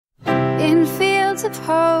dreams of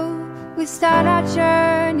hope, we start our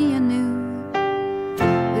journey anew.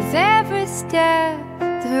 With every step,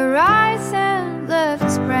 the horizon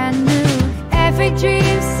looks brand new. Every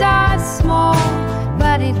dream starts small,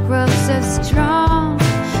 but it grows so strong.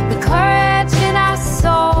 With courage in our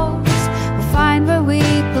souls, we'll find where we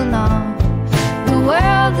belong. The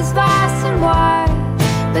world is vast and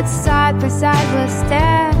wide, but side by side we'll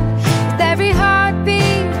stand. With every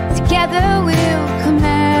heartbeat, together we'll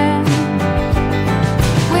command.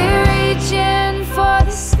 We're reaching for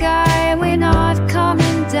the sky, we're not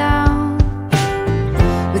coming down.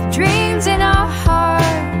 With dreams in our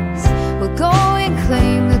hearts, we'll go and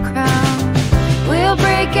claim the crown. We'll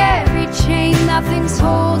break every chain, nothing's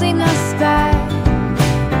holding us back.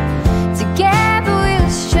 Together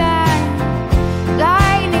we'll shine,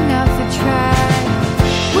 lighting up the track.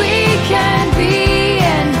 We can be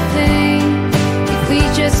anything if we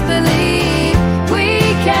just believe. We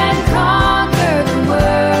can conquer the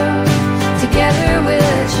world, together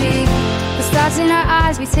we'll achieve. The stars in our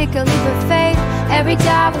eyes, we take a leap of faith. Every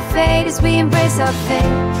doubt will fade as we embrace our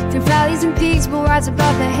fate. Through valleys and peaks, we'll rise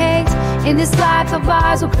above the hate. In this life of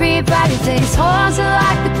ours, we'll create brighter days. Hold on to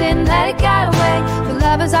life, but then let it get away. For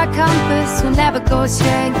love is our compass, we'll never go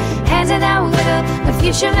astray. Hands in our will, a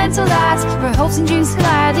future meant to last. Where hopes and dreams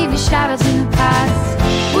collide, leaving shadows in the past.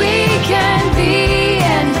 We can be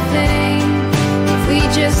anything if we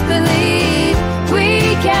just believe.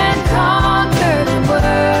 We can conquer the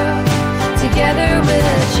world, together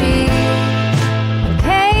we'll achieve.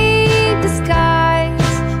 Paint the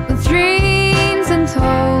skies with dreams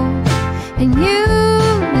untold. In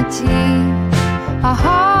unity, our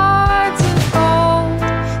hearts of gold.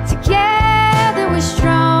 Together we're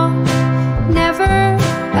strong, never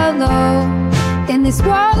alone. In this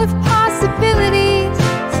world of possibilities,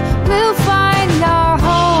 we'll find our home.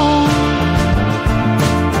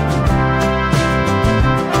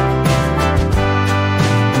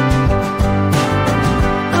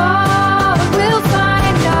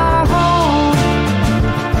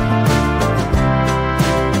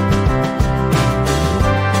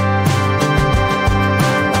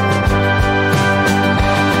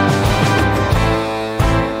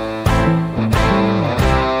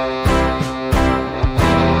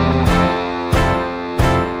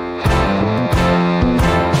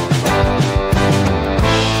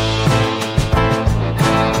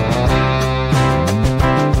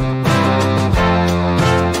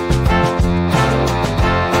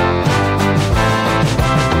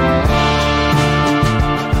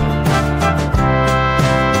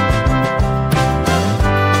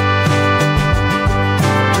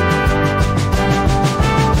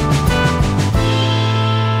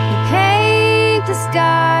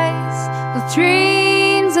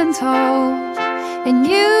 In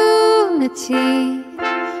unity,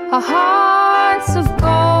 our hearts of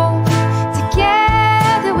gold.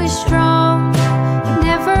 Together we're strong,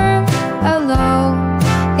 never alone.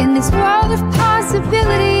 In this world of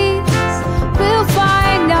possibilities, we'll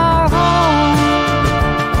find our home.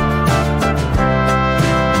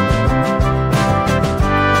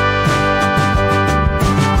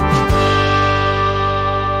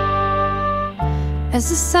 As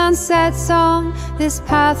the sun sets on this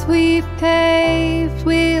path we've paved,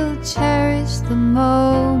 we'll cherish the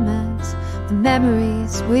moments, the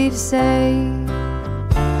memories we've saved.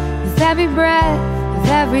 With every breath, with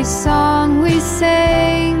every song we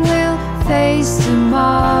sing, we'll face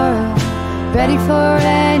tomorrow, ready for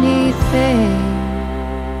anything.